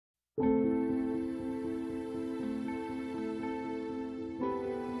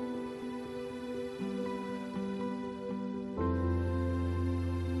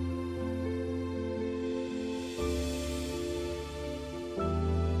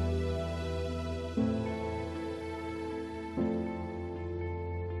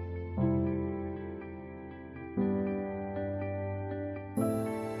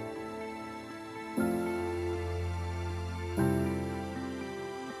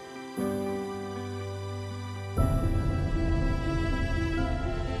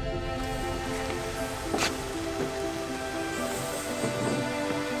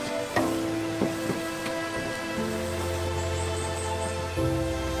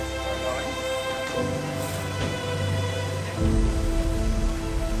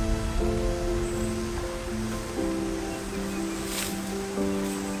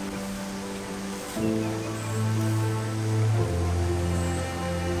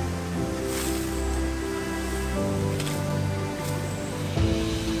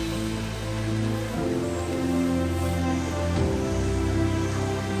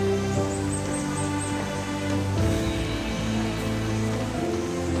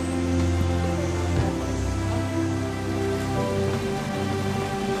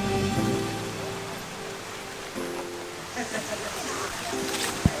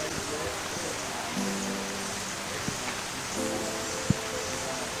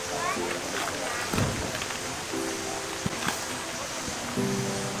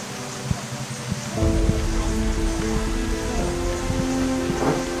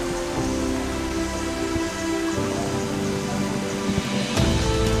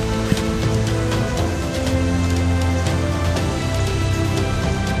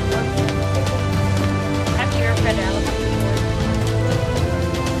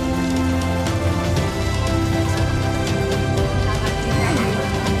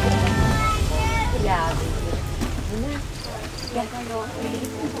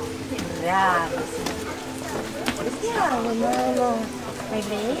Bravi. Vediamo, mamma. Vai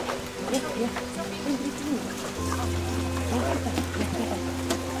bene? Via, via. Vai drittino.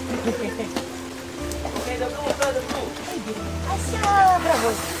 Ok, da tu.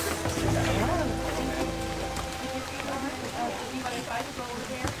 Bravo.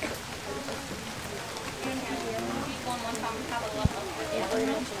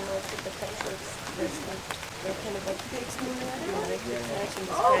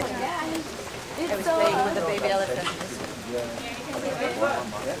 I was playing with the baby elephant.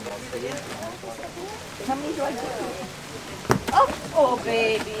 How many do I do? Oh,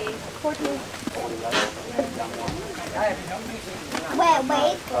 baby. 14.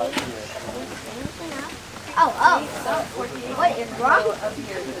 Wait. Oh. What is wrong?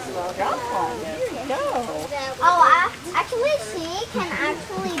 Actually, she can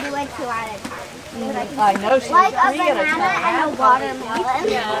actually do it 2 at a time. I know she's Like a 3 at a banana time. and a watermelon.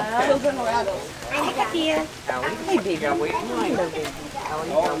 Yeah. Children or adults. Hey, baby. Hello, baby.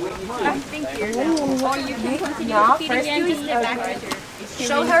 Thank you. Or you can continue feeding and just live back with her.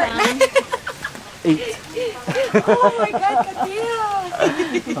 Show her. Eat. Oh my God, Katia.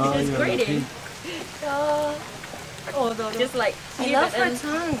 She's great. Oh, no, Just like I leave love it her and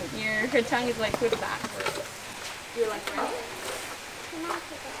tongue. her tongue is like put back. You're like ready?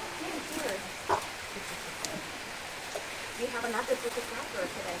 We have another photographer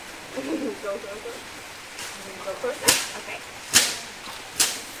today. Go. Go first? Okay.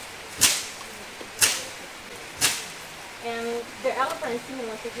 And the elephant is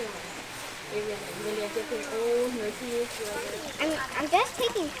similar to human. When they're getting old, their teeth, I'm just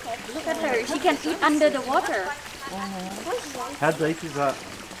taking pictures. look at her. She can eat under the water. How deep is that?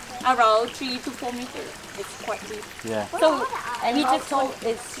 Around 3 to 4 meters. It's quite deep. Yeah. So And he how just tall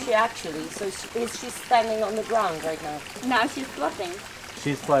is she actually? So is she standing on the ground right now? now she's floating.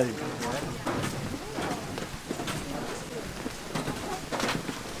 She's floating.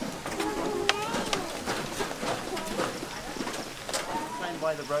 Explain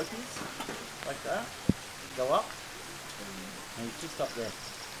why the ropies like that. Go up. And it's just up there.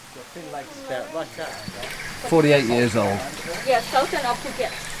 Your thin legs down like that. 48 years old. Yeah, Sultan of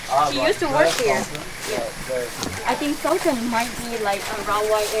Phuket. She used to work here. I think Sultan might be like a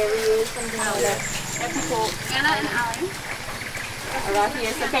railway area, something like that. And people, Anna and Alan, around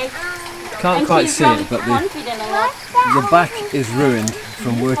here, it's okay? Can't And quite she's see really it, but confident a lot. the back is ruined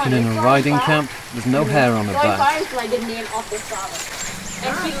from working in a riding camp. There's no hair on her Roy back. Fire is like the name of the flower.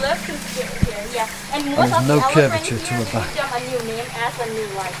 And she loves to sit here, yeah. And most there's of no the elephants curvature to here, her back. give them a new name as a new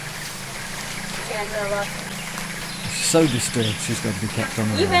life. And She's so disturbed, she's got to be kept on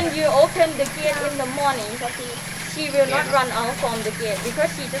the even you open the gate in the morning, she will not run out from the gate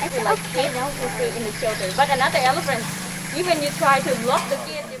because she just will like stay in the shelter. But another elephant, even you try to lock the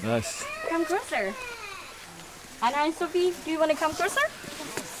gate, they will Nice. come closer. Anna and Sophie, do you want to come closer?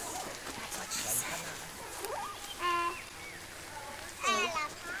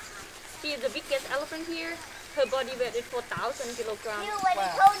 She is the biggest elephant here. Her body weight is 4,000 kilograms. You already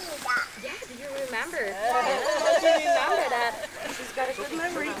told me that. Yeah, do you remember? Do you remember that? She's got a good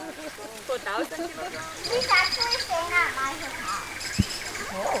memory. 4,000 kilograms. She's actually staying at my hotel.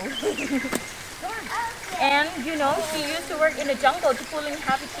 And you know, she used to work in the jungle to pulling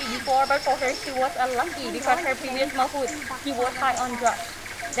happy tea before, but for her she was unlucky because her previous mahout, he was high on drugs.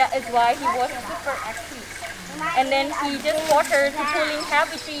 That is why he was super active. And then he just taught her to pulling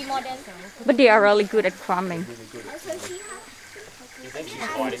happy tea more than. But they are really good at climbing.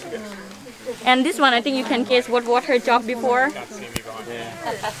 And this one, I think you can guess what was her job before.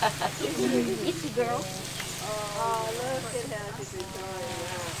 It's a girl.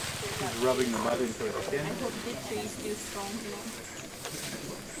 Rubbing the mud into her skin. I hope this tree is still strong.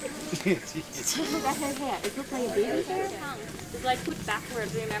 Look at her hair. It looks like a baby hair. It's like put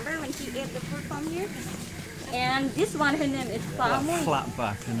backwards. Remember when she ate the fruit from here? And this one, her name is Famu. Flat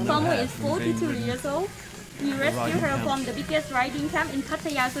back and no Famu hair is from being 42 ridden. years old. He rescued her from the biggest riding camp in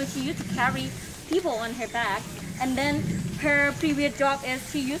Pattaya, so she used to carry people on her back. And then her previous job is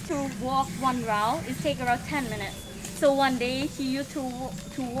she used to walk one round. It takes around 10 minutes. So one day she used to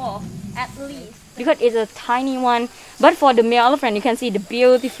walk at least. Because it's a tiny one. But for the male elephant, you can see the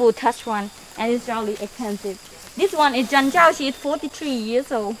beautiful touch one. And it's really expensive. This one is Jan Zhao. She is 43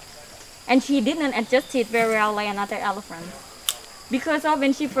 years old. And she didn't adjust it very well like another elephant. Because of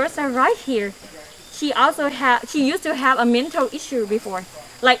when she first arrived here, she used to have a mental issue before.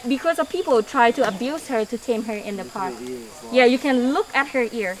 Like because of people try to abuse her to tame her in the park. Yeah, you can look at her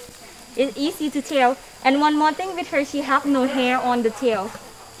ear. It's easy to tell. And one more thing with her, she have no hair on the tail.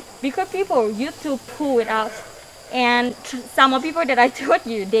 Because people used to pull it out. And some of people that I told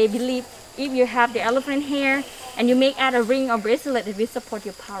you, they believe if you have the elephant hair and you make add a ring or bracelet, it will support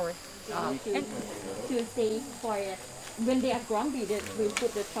your power. And to stay quiet. When they are grumpy, they will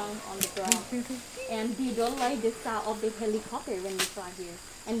put the trunk on the ground. And they don't like the sound of the helicopter when they fly here.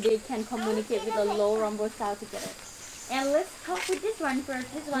 And they can communicate with a low rumble sound together. And let's talk with this one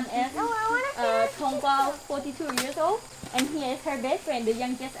first. This one is Thongwao, 42 years old. And he is her best friend, the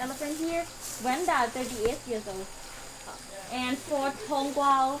youngest elephant here, Wanda, 38 years old. And for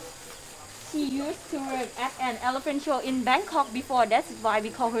Thongwao, she used to work at an elephant show in Bangkok before. That's why we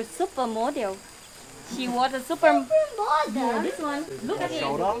call her supermodel. She was a supermodel. Yeah, this one, look at it.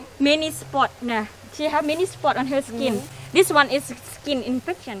 Many spot. Nah, she have many spot on her skin. This one is skin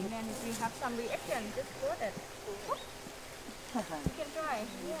infection. And if you have some reaction, just put it. You can try.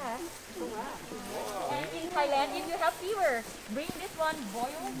 Yeah. And in Thailand, if you have fever, bring this one,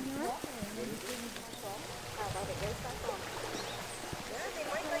 boil water.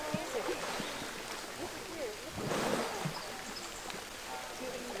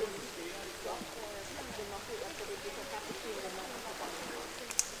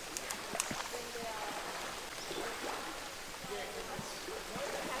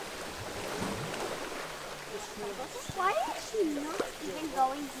 Why is she not even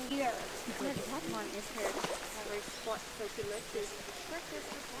going here? Because that one is her spot, so she lets it practice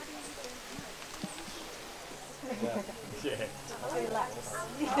her body.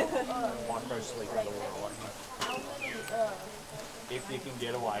 Might go sleep in the water like if you can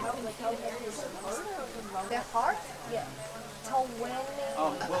get away. The heart? Yeah. 20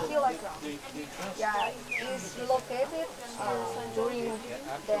 kilograms. Yeah, it's located during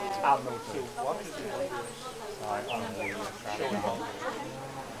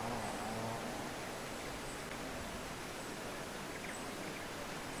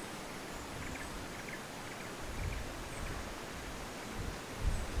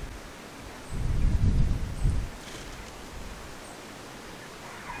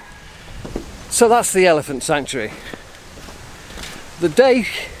So that's the elephant sanctuary. The day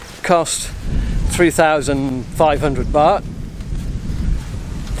cost 3,500 baht.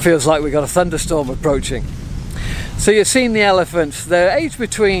 Feels like we've got a thunderstorm approaching. So you've seen the elephants. They're aged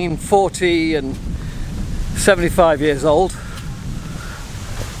between 40 and 75 years old.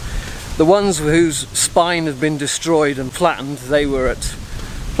 The ones whose spine had been destroyed and flattened, they were at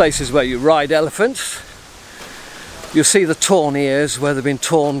places where you ride elephants. You'll see the torn ears where they've been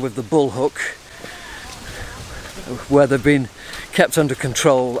torn with the bull hook, where they've been kept under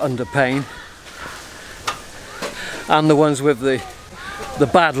control under pain, and the ones with the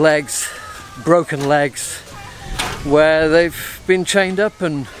bad legs, broken legs, where they've been chained up,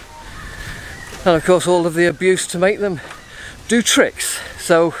 and of course all of the abuse to make them do tricks.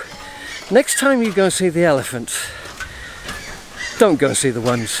 So next time you go and see the elephants, don't go and see the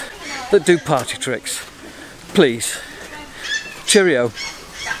ones that do party tricks, please. Cheerio.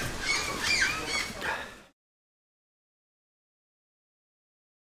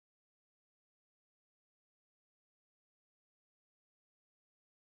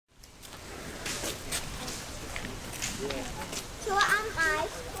 So at my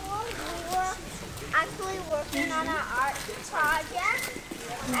school, we were actually working on an art project,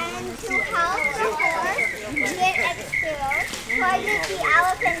 and to help the horse get expelled, why did the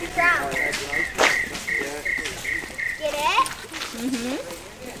elephant drown? Get it?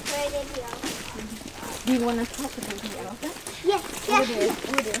 Where did the elephant? Do you want to talk about the elephant? Yes, yes.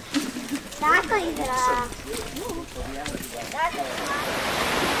 Over there. That's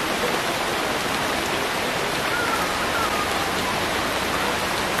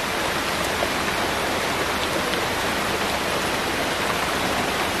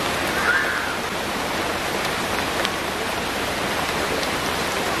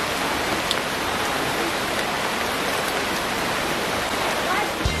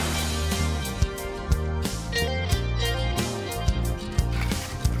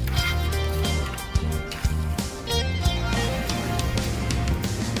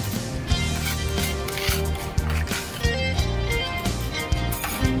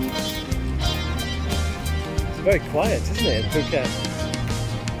Very quiet, isn't it, in Phuket?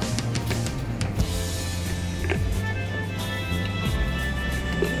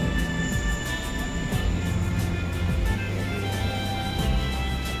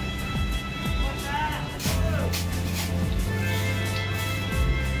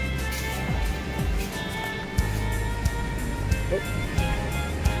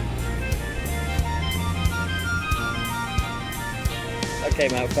 That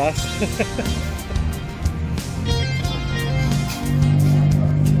came out fast.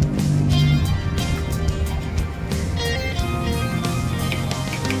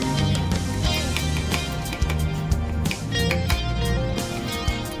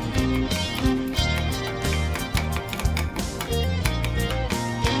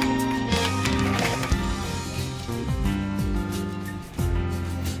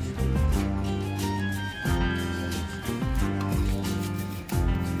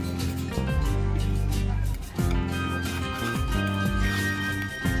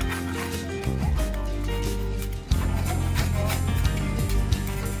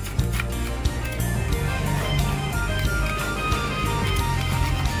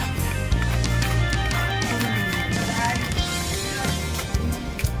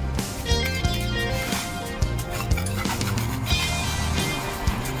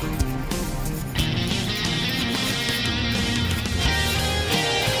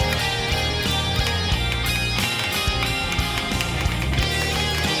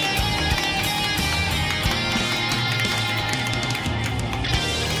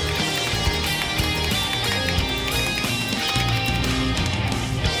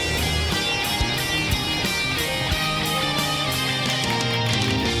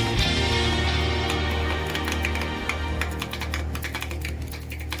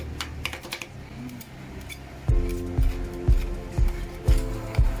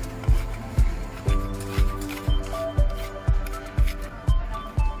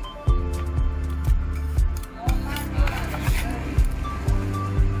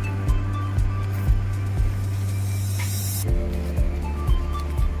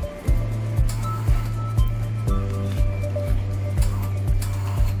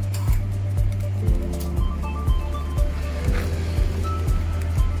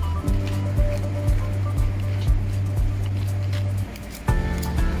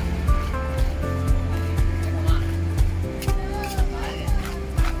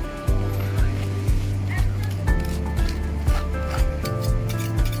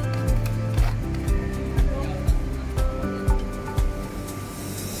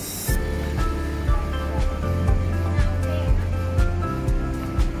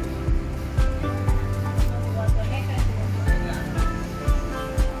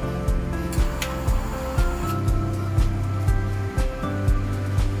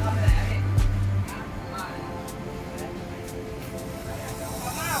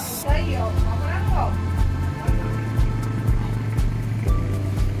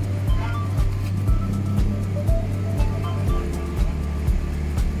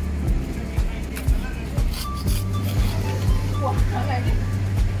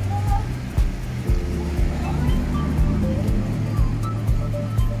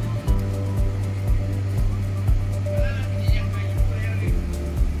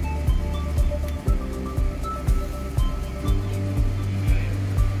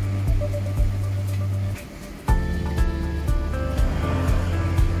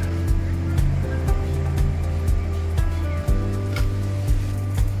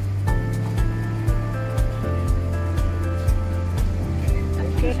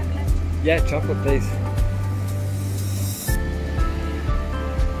 Yeah, chocolate please.